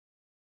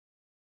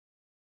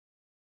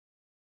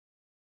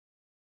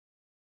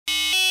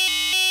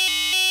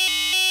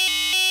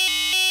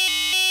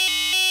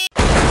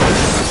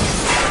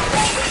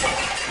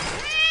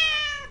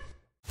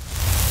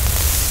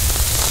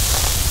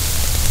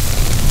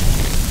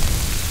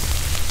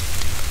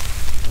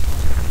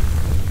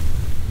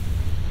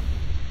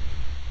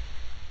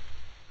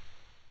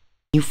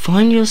You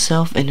find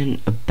yourself in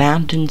an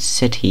abandoned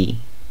city.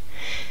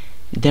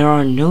 There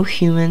are no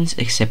humans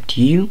except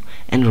you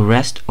and the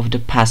rest of the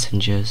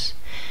passengers.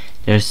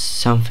 There's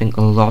something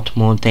a lot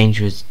more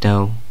dangerous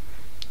though.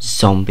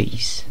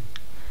 Zombies.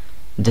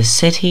 The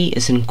city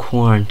is in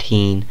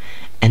quarantine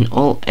and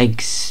all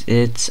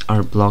exits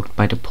are blocked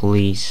by the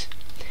police.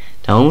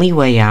 The only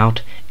way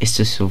out is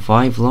to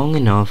survive long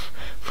enough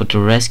for the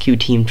rescue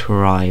team to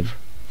arrive.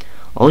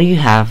 All you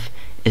have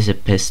is a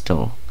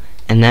pistol,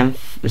 an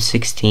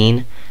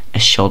M16, a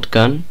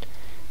shotgun,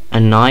 a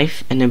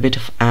knife and a bit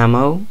of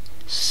ammo,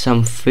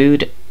 some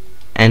food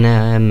and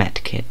a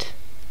medkit.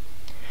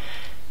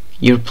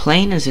 Your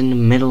plane is in the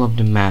middle of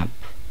the map.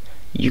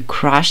 You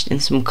crashed in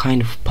some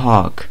kind of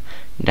park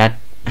that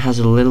has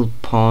a little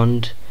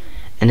pond,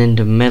 and in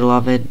the middle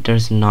of it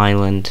there's an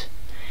island.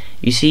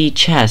 You see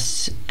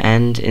chests,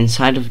 and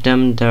inside of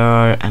them there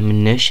are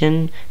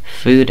ammunition,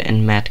 food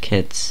and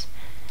medkits.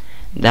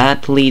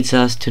 That leads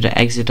us to the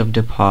exit of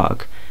the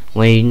park,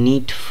 where you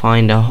need to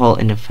find a hole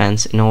in the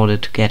fence in order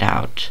to get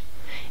out.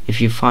 If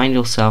you find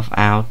yourself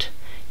out,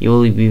 you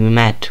will be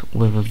met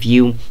with a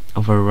view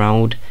of a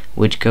road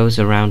which goes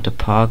around the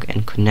park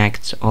and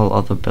connects all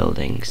other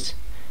buildings.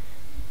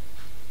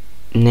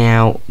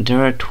 Now,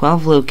 there are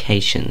 12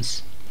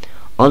 locations.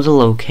 All the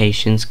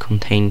locations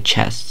contain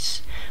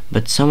chests,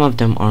 but some of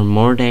them are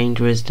more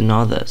dangerous than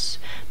others,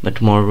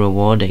 but more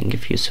rewarding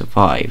if you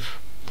survive.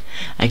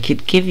 I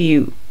could give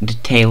you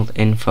detailed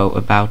info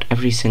about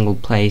every single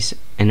place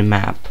in the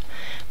map,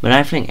 but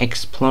I think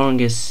exploring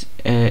is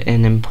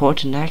an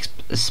important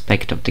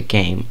aspect of the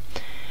game,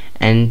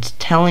 and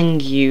telling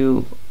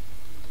you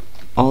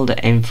all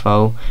the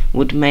info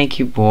would make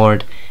you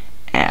bored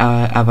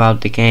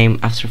about the game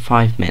after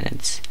 5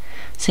 minutes.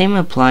 Same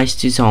applies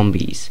to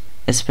zombies,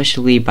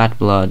 especially Bad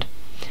Blood.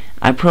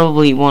 I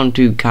probably won't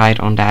do guide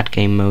on that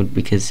game mode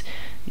because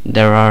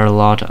there are a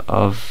lot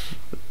of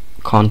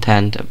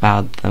content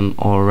about them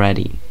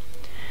already.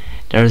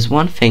 There is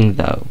one thing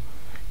though,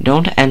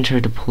 don't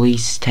enter the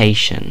police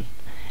station.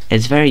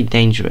 It's very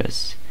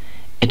dangerous.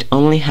 It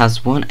only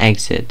has one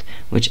exit,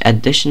 which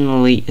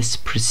additionally is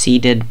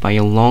preceded by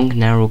a long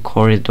narrow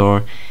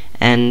corridor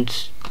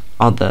and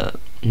other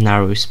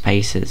narrow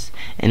spaces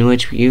in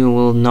which you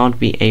will not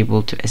be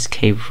able to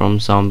escape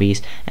from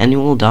zombies and you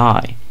will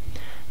die.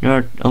 There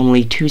are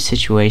only 2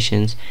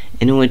 situations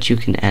in which you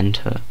can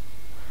enter.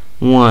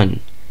 1.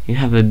 You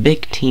have a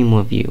big team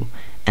with you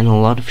and a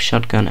lot of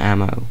shotgun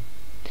ammo.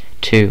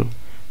 2.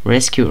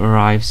 Rescue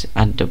arrives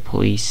at the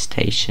police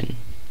station.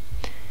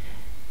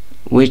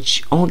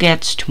 Which all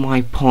gets to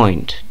my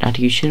point that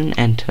you shouldn't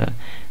enter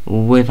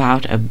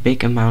without a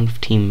big amount of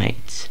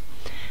teammates.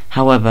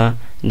 However,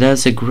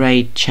 there's a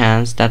great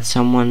chance that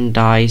someone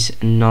dies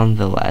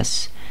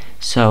nonetheless,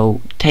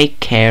 so take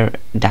care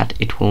that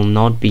it will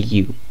not be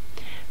you.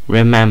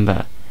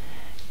 Remember,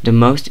 the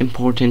most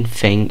important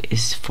thing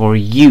is for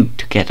you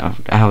to get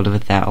out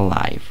of there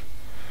alive.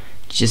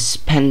 Just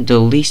spend the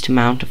least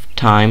amount of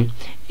time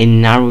in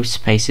narrow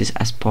spaces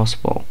as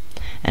possible,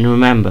 and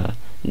remember,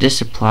 this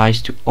applies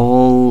to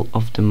all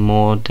of the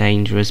more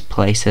dangerous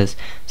places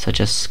such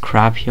as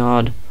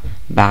scrapyard,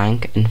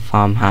 bank and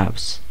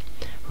farmhouse.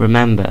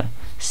 Remember,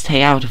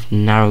 stay out of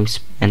narrow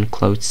and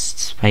closed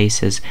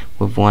spaces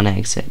with one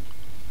exit.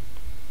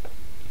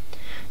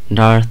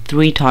 There are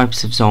 3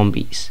 types of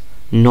zombies: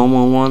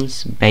 normal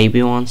ones,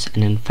 baby ones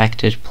and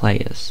infected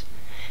players.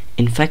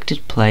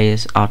 Infected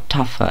players are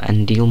tougher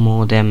and deal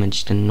more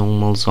damage than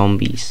normal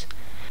zombies.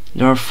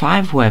 There are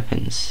 5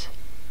 weapons.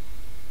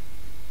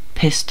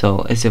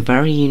 Pistol is a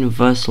very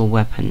universal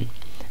weapon,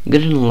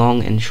 good in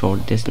long and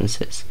short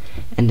distances,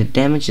 and the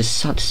damage is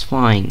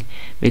satisfying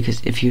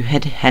because if you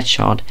hit a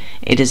headshot,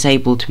 it is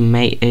able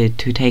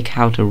to take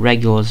out a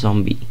regular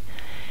zombie.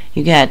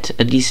 You get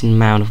a decent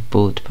amount of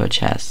bullet per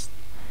chest.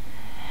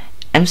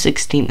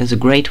 M16 is a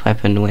great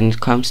weapon when it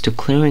comes to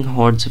clearing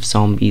hordes of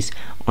zombies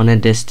on a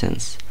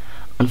distance.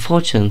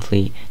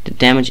 Unfortunately, the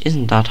damage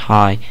isn't that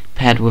high,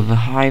 paired with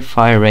a high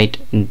fire rate.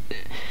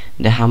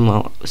 The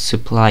ammo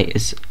supply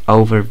is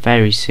over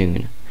very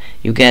soon.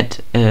 You get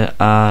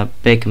a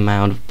big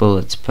amount of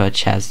bullets per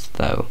chest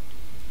though.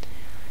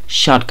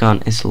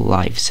 Shotgun is a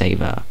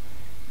lifesaver.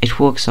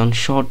 It works on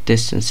short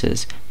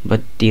distances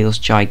but deals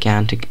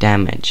gigantic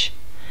damage.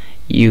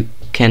 You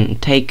can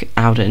take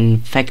out an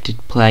infected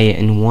player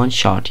in one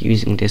shot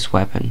using this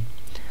weapon.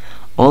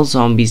 All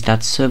zombies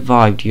that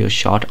survived your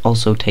shot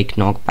also take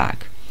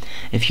knockback.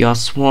 If you are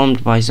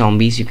swarmed by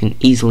zombies, you can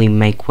easily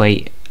make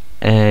way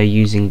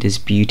using this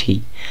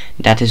beauty.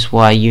 That is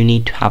why you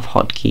need to have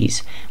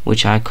hotkeys,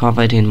 which I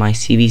covered in my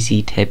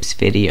CVC tips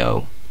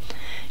video.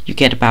 You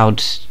get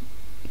about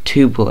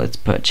 2 bullets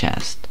per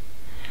chest.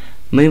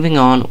 Moving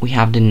on, we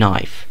have the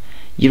knife.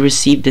 You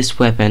receive this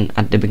weapon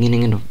at the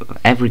beginning of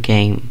every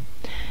game.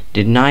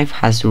 The knife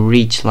has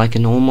reach like a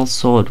normal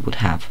sword would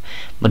have,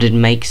 but it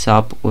makes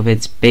up with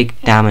its big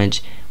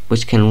damage,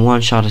 which can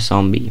one-shot a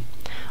zombie.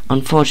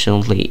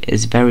 Unfortunately, it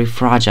is very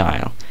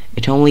fragile.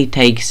 It only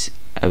takes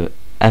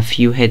a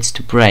few hits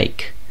to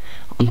break.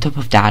 On top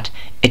of that,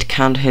 it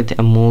can't hit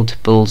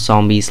multiple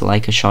zombies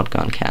like a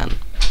shotgun can.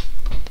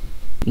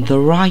 The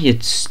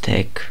riot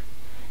stick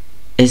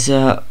is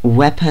a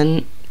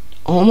weapon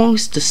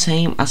almost the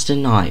same as the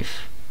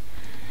knife.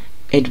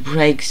 It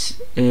breaks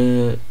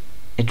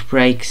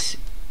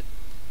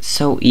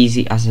so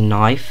easy as a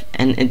knife,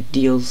 and it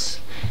deals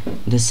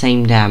the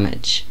same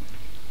damage.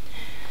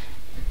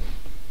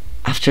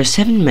 After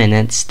 7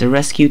 minutes, the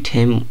rescue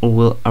team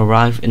will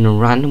arrive in a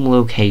random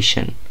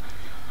location.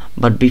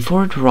 But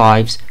before it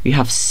arrives, you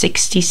have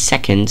 60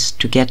 seconds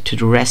to get to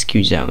the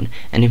rescue zone,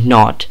 and if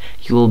not,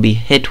 you will be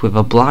hit with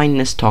a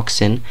blindness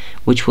toxin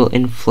which will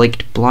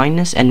inflict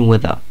blindness and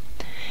wither.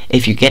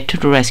 If you get to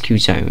the rescue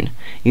zone,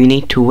 you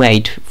need to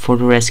wait for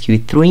the rescue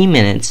 3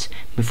 minutes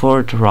before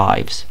it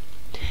arrives.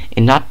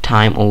 In that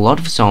time, a lot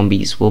of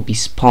zombies will be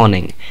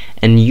spawning,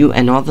 and you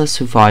and other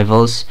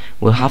survivors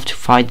will have to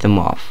fight them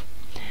off.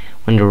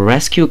 When the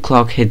rescue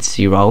clock hits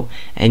 0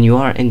 and you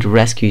are in the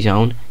rescue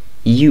zone,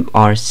 you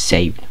are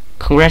saved.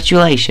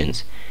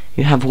 Congratulations,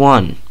 you have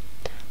won.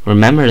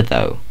 Remember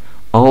though,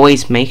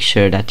 always make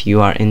sure that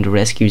you are in the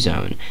rescue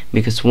zone,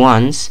 because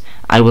once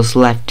I was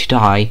left to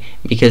die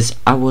because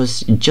I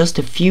was just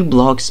a few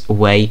blocks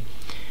away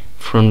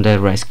from the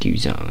rescue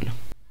zone.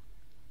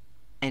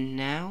 And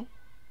now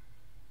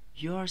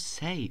you're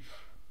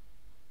safe.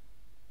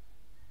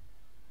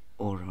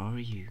 Or are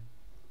you?